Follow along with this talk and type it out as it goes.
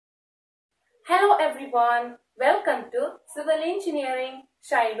Hello everyone, welcome to Civil Engineering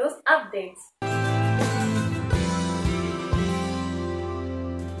Shiloh's Updates.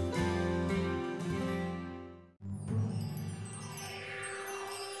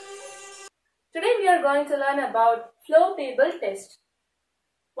 Today we are going to learn about flow table test.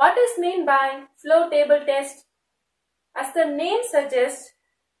 What is meant by flow table test? As the name suggests,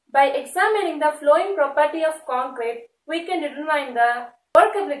 by examining the flowing property of concrete, we can determine the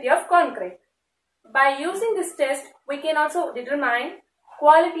workability of concrete. By using this test, we can also determine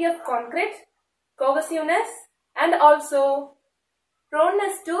quality of concrete, cohesiveness, and also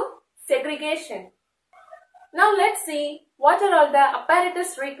proneness to segregation. Now let's see what are all the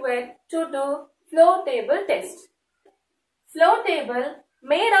apparatus required to do flow table test. Flow table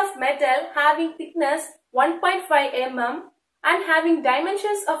made of metal having thickness 1.5 mm and having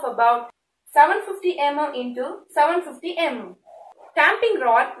dimensions of about 750 mm into 750 mm. Tamping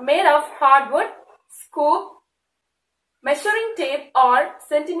rod made of hardwood, scoop, measuring tape or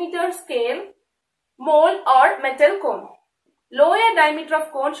centimeter scale, mold or metal cone. Lower diameter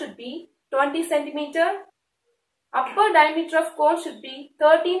of cone should be 20 cm, upper diameter of cone should be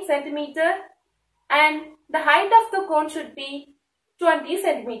 13 cm and the height of the cone should be 20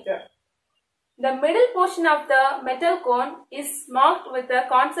 cm. The middle portion of the metal cone is marked with a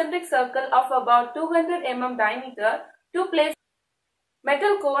concentric circle of about 200 mm diameter to place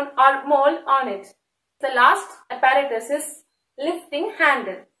metal cone or mold on it. The last apparatus is lifting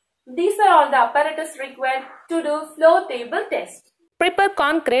handle. These are all the apparatus required to do flow table test. Prepare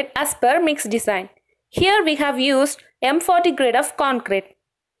concrete as per mix design. Here we have used M40 grade of concrete.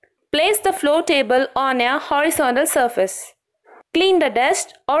 Place the flow table on a horizontal surface. Clean the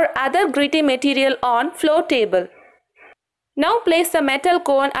dust or other gritty material on flow table. Now place the metal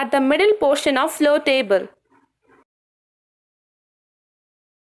cone at the middle portion of flow table.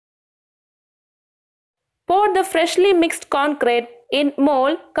 Pour the freshly mixed concrete in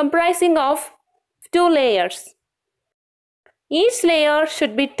mold comprising of 2 layers. Each layer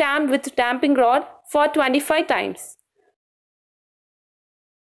should be tamped with tamping rod for 25 times.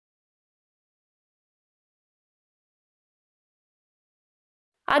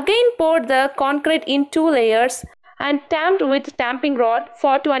 Again pour the concrete in 2 layers and tamped with tamping rod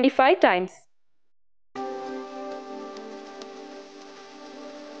for 25 times.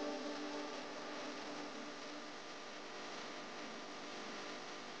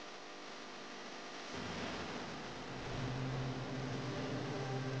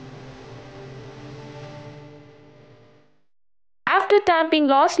 After tamping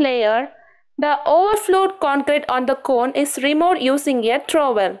last layer, the overflowed concrete on the cone is removed using a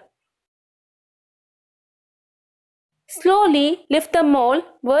trowel. Slowly lift the mold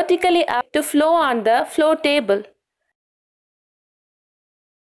vertically up to flow on the flow table.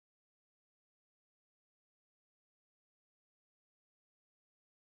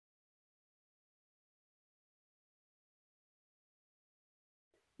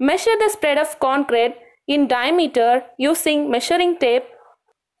 Measure the spread of concrete in diameter using measuring tape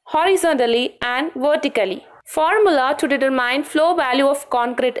horizontally and vertically. Formula to determine flow value of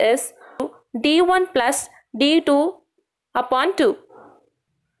concrete is d1 plus d2 upon 2.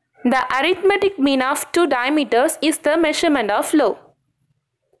 The arithmetic mean of 2 diameters is the measurement of flow.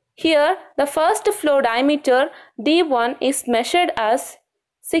 Here the first flow diameter d1 is measured as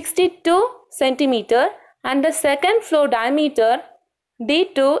 62 cm and the second flow diameter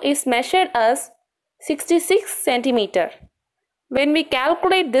d2 is measured as 66 cm. When we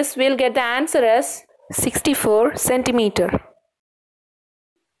calculate this, we'll get the answer as 64 cm.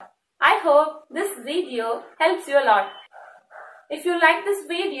 I hope this video helps you a lot. If you like this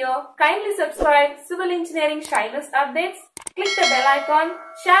video, kindly subscribe Civil Engineering Shiloh's Updates, click the bell icon,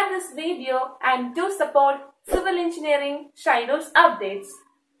 share this video and do support Civil Engineering Shiloh's Updates.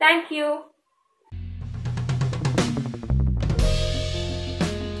 Thank you.